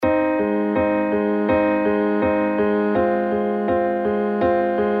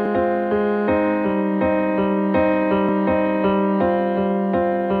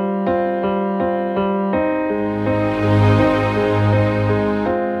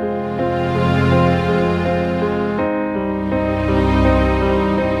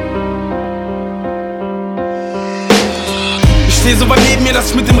mir, dass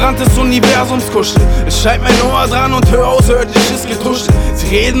ich mit dem Rand des Universums kuschel. Ich schalte mein Ohr dran und hör außerirdisches Getuschel. Sie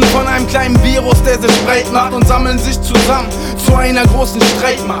reden von einem kleinen Virus, der sich breit macht, und sammeln sich zusammen zu einer großen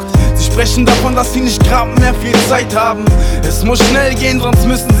Streitmacht. Sie sprechen davon, dass sie nicht grad mehr viel Zeit haben. Es muss schnell gehen, sonst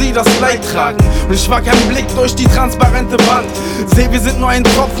müssen sie das Leid tragen. Und ich wag einen Blick durch die transparente Wand. Seh, wir sind nur ein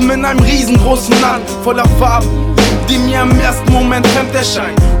Tropfen in einem riesengroßen Land, voller Farben, die mir im ersten Moment fremd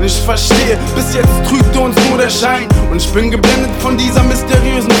erscheinen. Und ich verstehe, bis jetzt trügte uns nur der Schein. Und ich bin geblendet von dieser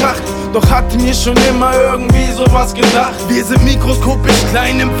mysteriösen Pracht, doch hatte mir schon immer irgendwie sowas gedacht. Wir sind mikroskopisch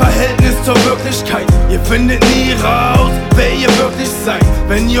klein im Verhältnis zur Wirklichkeit. Ihr findet nie raus, wer ihr wirklich seid.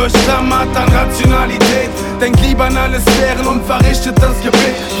 Wenn ihr euch klammert an Rationalität, denkt lieber an alle Sphären und verrichtet das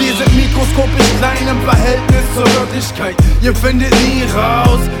Gebet. Wir sind mikroskopisch klein im Verhältnis zur Wirklichkeit. Ihr findet nie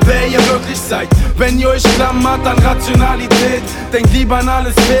raus, wer ihr wirklich seid. Wenn ihr euch klammert an Rationalität, denkt lieber an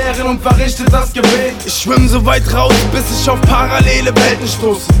alle Sphären und verrichtet das Gebet. Ich schwimm so weit raus, bis ich auf parallele Welten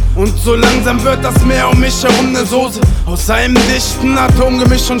stoße. Und so langsam wird das Meer um mich herum ne Soße aus einem dichten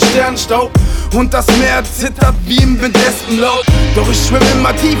Atomgemisch und Sternstaub. Und das Meer zittert wie im Windespenlaut. Doch ich schwimm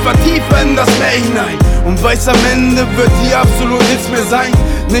immer tiefer, tiefer in das Meer hinein und weiß, am Ende wird hier absolut nichts mehr sein.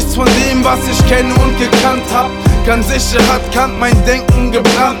 Nichts von dem, was ich kenne und gekannt hab. Ganz sicher hat Kant mein Denken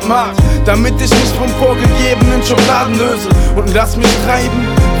gebrandmarkt, damit ich mich vom vorgegebenen Schubladen löse und lass mich treiben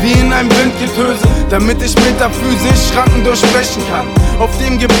wie in einem Windgetöse, damit ich metaphysisch Schranken durchbrechen kann. Auf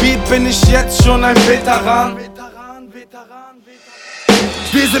dem Gebiet bin ich jetzt schon ein Veteran.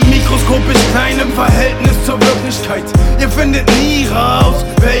 Wir sind mikroskopisch klein im Verhältnis zur Wirklichkeit. Ihr findet nie raus,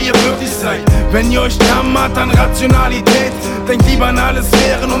 wer ihr wirklich seid. Wenn ihr euch klammert an Rationalität, denkt lieber an alle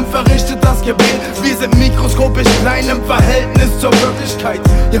Sphären und verrichtet das Gebet. Wir sind mikroskopisch klein im Verhältnis zur Wirklichkeit.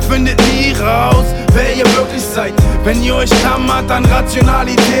 Ihr findet nie raus, wer ihr wirklich seid. Wenn ihr euch klammert an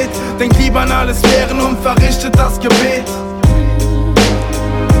Rationalität, denkt lieber an alle Sphären und verrichtet das Gebet.